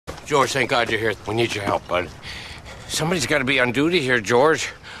George, thank God you're here. We need your help, bud. Somebody's got to be on duty here, George.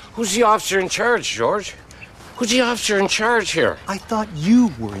 Who's the officer in charge, George? Who's the officer in charge here? I thought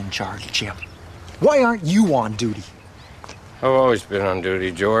you were in charge, Jim. Why aren't you on duty? I've always been on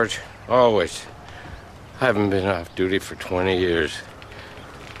duty, George. Always. I haven't been off duty for 20 years.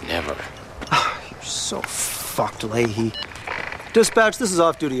 Never. You're so fucked, Leahy. Dispatch, this is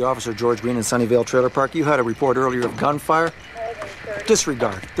off-duty Officer George Green in Sunnyvale Trailer Park. You had a report earlier of gunfire.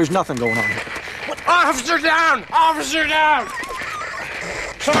 Disregard. There's nothing going on here. What? Officer down! Officer down!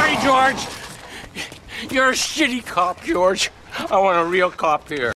 Sorry, George. You're a shitty cop, George. I want a real cop here.